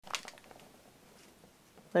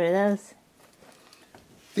What are those?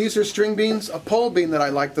 These are string beans, a pole bean that I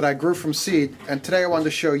like that I grew from seed, and today I wanted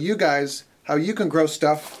to show you guys how you can grow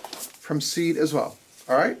stuff from seed as well.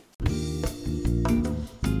 All right?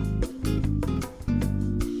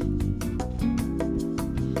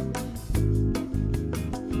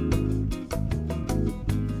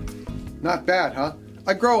 Not bad, huh?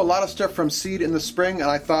 I grow a lot of stuff from seed in the spring, and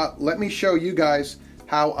I thought, let me show you guys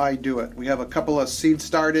how I do it. We have a couple of seed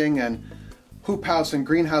starting and hoop house and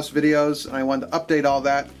greenhouse videos, and I wanted to update all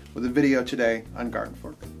that with a video today on Garden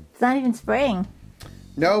Fork. It's not even spring.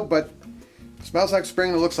 No, but it smells like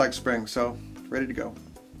spring and it looks like spring, so ready to go.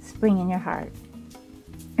 Spring in your heart.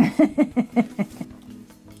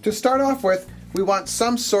 To start off with, we want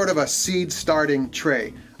some sort of a seed starting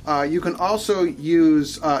tray. You can also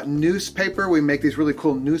use newspaper. We make these really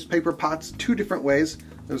cool newspaper pots, 2 different ways.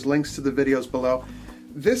 There's links to the videos below.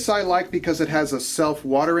 This I like because it has a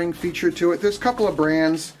self-watering feature to it. There's a couple of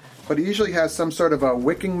brands, but it usually has some sort of a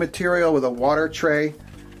wicking material with a water tray.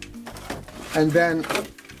 And then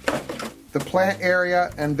the plant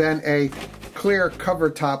area, and then a clear cover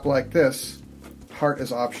top like this. Heart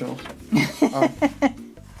is optional. It's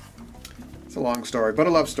a long story, but a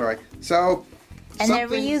love story. So. And they're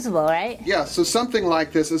reusable, right? Yeah, so something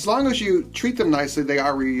like this, as long as you treat them nicely, they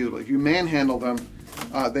are reusable. If you manhandle them,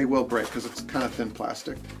 they will break because it's kind of thin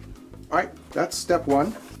plastic. All right, that's step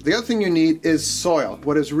 1. The other thing you need is soil.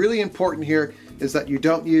 What is really important here is that you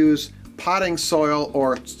don't use potting soil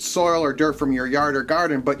or dirt from your yard or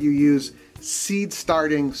garden, but you use seed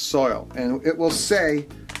starting soil. And it will say,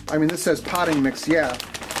 I mean, this says potting mix, yeah,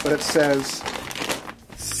 but it says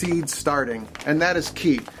seed starting, and that is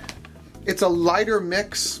key. It's a lighter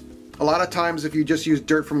mix. A lot of times if you just use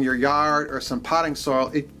dirt from your yard or some potting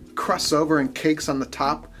soil, it crusts over and cakes on the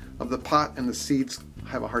top of the pot and the seeds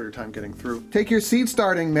have a harder time getting through. Take your seed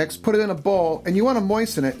starting mix, put it in a bowl, and you want to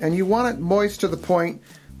moisten it. And you want it moist to the point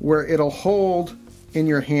where it'll hold in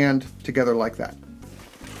your hand together like that.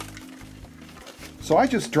 So I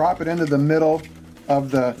just drop it into the middle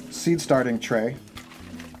of the seed starting tray.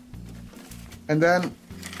 And then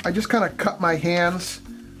I just kind of cut my hands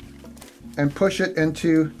and push it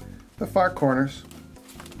into the far corners.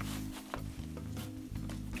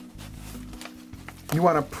 You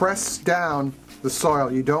want to press down the soil.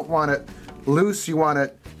 You don't want it loose, you want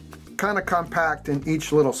it kind of compact in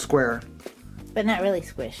each little square. But not really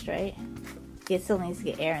squished, right? It still needs to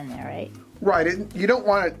get air in there, right? Right, you don't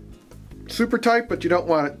want it super tight, but you don't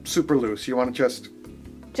want it super loose. You want it just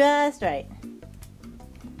right.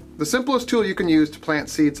 The simplest tool you can use to plant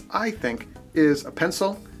seeds, I think, is a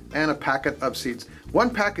pencil and a packet of seeds. One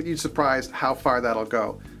packet, you'd be surprised how far that'll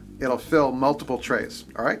go. It'll fill multiple trays.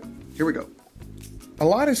 All right, here we go. A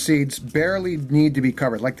lot of seeds barely need to be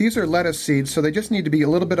covered. Like these are lettuce seeds, so they just need to be a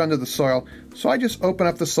little bit under the soil. So I just open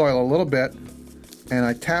up the soil a little bit and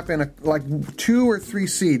I tap in like 2 or 3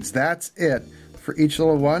 seeds. That's it for each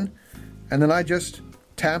little one. And then I just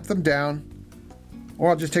tap them down, or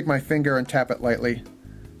I'll just take my finger and tap it lightly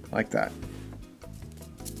like that.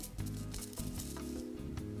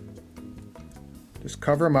 Just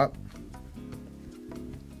cover them up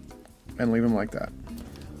and leave them like that.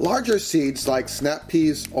 Larger seeds like snap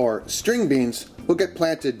peas or string beans will get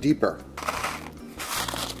planted deeper.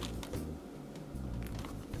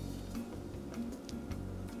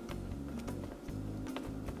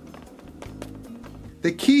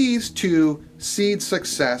 The keys to seed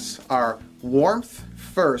success are warmth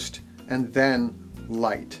first and then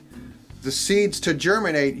light. The seeds to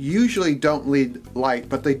germinate usually don't need light,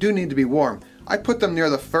 but they do need to be warm. I put them near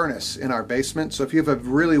the furnace in our basement, so if you have a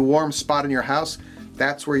really warm spot in your house,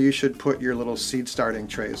 that's where you should put your little seed starting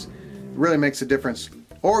trays. It really makes a difference.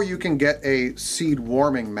 Or you can get a seed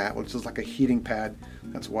warming mat, which is like a heating pad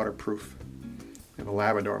that's waterproof. We have a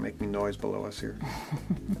Labrador making noise below us here.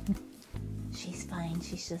 She's fine,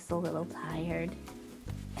 she's just a little tired.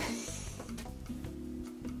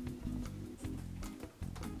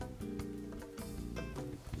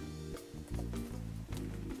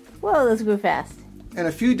 Whoa, those grew fast. In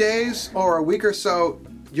a few days or a week or so,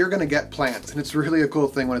 you're going to get plants. And it's really a cool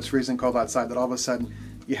thing when it's freezing cold outside that all of a sudden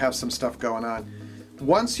you have some stuff going on.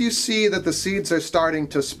 Once you see that the seeds are starting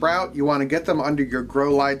to sprout, you want to get them under your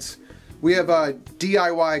grow lights. We have a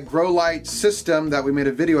DIY grow light system that we made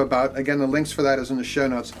a video about. Again, the links for that is in the show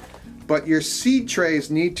notes. But your seed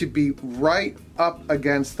trays need to be right up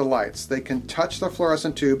against the lights. They can touch the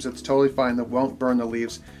fluorescent tubes. It's totally fine. That won't burn the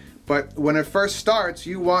leaves. But when it first starts,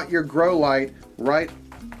 you want your grow light right,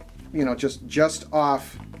 just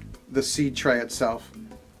off the seed tray itself.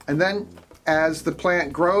 And then as the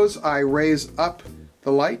plant grows, I raise up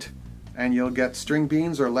the light and you'll get string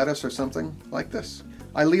beans or lettuce or something like this.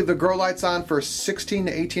 I leave the grow lights on for 16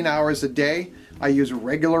 to 18 hours a day. I use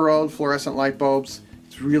regular old fluorescent light bulbs.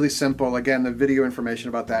 It's really simple. Again, the video information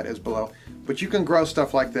about that is below. But you can grow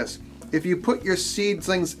stuff like this. If you put your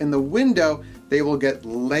seedlings in the window, they will get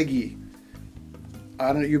leggy.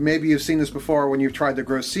 I don't know, maybe you've seen this before when you've tried to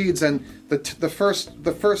grow seeds, and the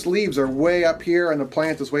first leaves are way up here and the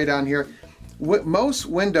plant is way down here. Most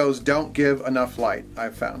windows don't give enough light,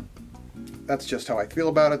 I've found. That's just how I feel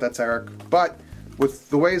about it. That's Eric. But with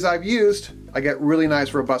the ways I've used, I get really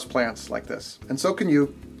nice robust plants like this. And so can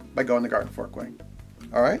you by going the Garden Fork way.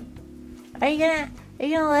 All right? Are you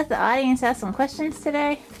gonna let the audience ask some questions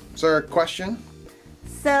today? Is there a question?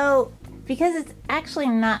 So, because it's actually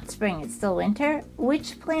not spring, it's still winter,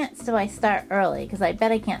 which plants do I start early? Because I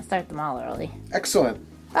bet I can't start them all early. Excellent.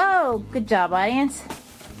 Oh, good job, audience.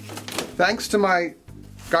 Thanks to my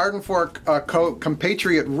Garden Fork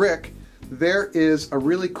compatriot Rick, there is a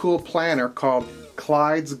really cool planner called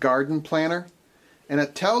Clyde's Garden Planner. And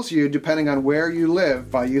it tells you, depending on where you live,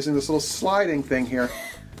 by using this little sliding thing here,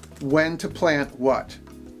 when to plant what.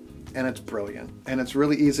 And it's brilliant. And it's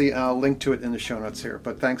really easy, and I'll link to it in the show notes here.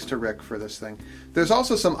 But thanks to Rick for this thing. There's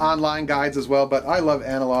also some online guides as well, but I love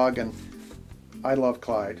analog and I love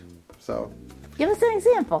Clyde. So Give us an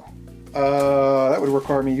example. that would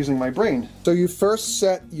require me using my brain. So you first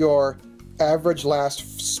set your average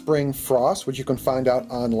last spring frost, which you can find out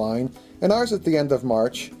online. And ours at the end of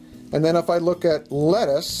March. And then if I look at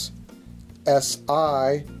lettuce,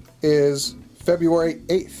 SI is February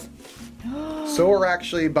 8th. So we're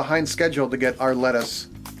actually behind schedule to get our lettuce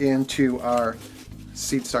into our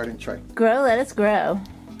seed starting tray. Grow, let us grow.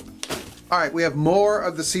 All right, we have more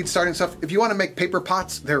of the seed starting stuff. If you want to make paper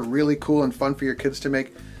pots, they're really cool and fun for your kids to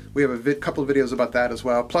make. We have a couple of videos about that as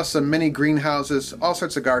well. Plus some mini greenhouses, all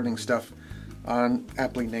sorts of gardening stuff on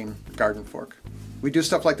aptly named Garden Fork. We do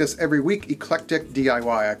stuff like this every week, eclectic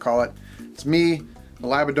DIY, I call it. It's me, the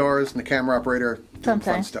Labradors, and the camera operator doing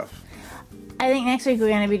fun stuff. I think next week we're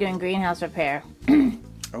going to be doing greenhouse repair.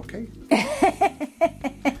 Okay.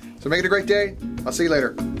 So make it a great day. I'll see you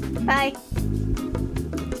later. Bye.